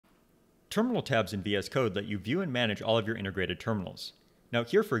Terminal tabs in VS Code let you view and manage all of your integrated terminals. Now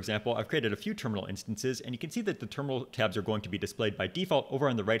here, for example, I've created a few terminal instances, and you can see that the terminal tabs are going to be displayed by default over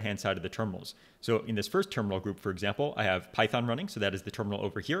on the right-hand side of the terminals. So in this first terminal group, for example, I have Python running, so that is the terminal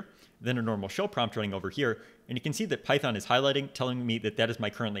over here, then a normal shell prompt running over here, and you can see that Python is highlighting, telling me that that is my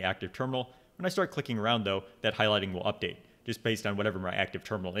currently active terminal. When I start clicking around, though, that highlighting will update, just based on whatever my active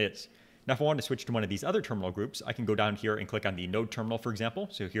terminal is. Now, if I want to switch to one of these other terminal groups, I can go down here and click on the Node terminal, for example.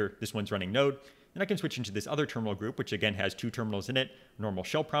 So here, this one's running Node. Then I can switch into this other terminal group, which again has two terminals in it, normal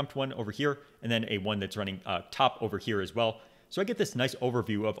shell prompt one over here, and then a one that's running top over here as well. So I get this nice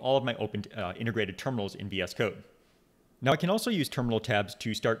overview of all of my open integrated terminals in VS Code. Now I can also use terminal tabs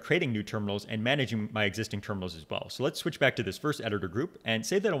to start creating new terminals and managing my existing terminals as well. So let's switch back to this first editor group and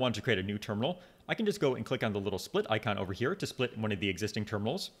say that I want to create a new terminal. I can just go and click on the little split icon over here to split one of the existing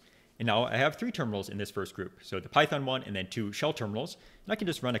terminals. And now I have three terminals in this first group. So the Python one and then two shell terminals. And I can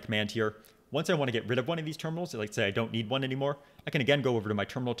just run a command here. Once I want to get rid of one of these terminals, let's say I don't need one anymore, I can again go over to my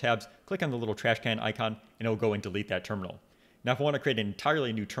terminal tabs, click on the little trash can icon, and it'll go and delete that terminal. Now if I want to create an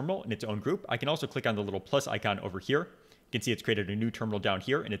entirely new terminal in its own group, I can also click on the little plus icon over here. You can see it's created a new terminal down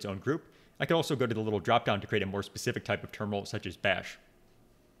here in its own group. I can also go to the little drop down to create a more specific type of terminal, such as bash.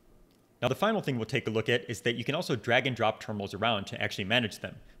 Now the final thing we'll take a look at is that you can also drag and drop terminals around to actually manage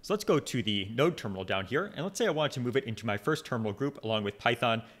them. So let's go to the Node terminal down here, and let's say I wanted to move it into my first terminal group along with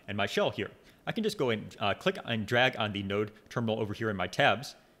Python and my shell here. I can just go and click and drag on the Node terminal over here in my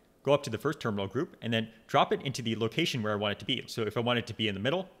tabs, go up to the first terminal group, and then drop it into the location where I want it to be. So if I want it to be in the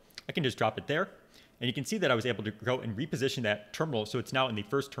middle, I can just drop it there. And you can see that I was able to go and reposition that terminal so it's now in the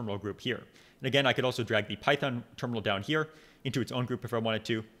first terminal group here. And again, I could also drag the Python terminal down here into its own group if I wanted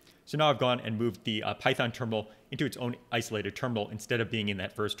to. So now I've gone and moved the Python terminal into its own isolated terminal instead of being in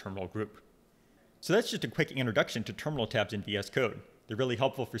that first terminal group. So that's just a quick introduction to terminal tabs in VS Code. They're really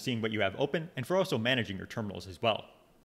helpful for seeing what you have open and for also managing your terminals as well.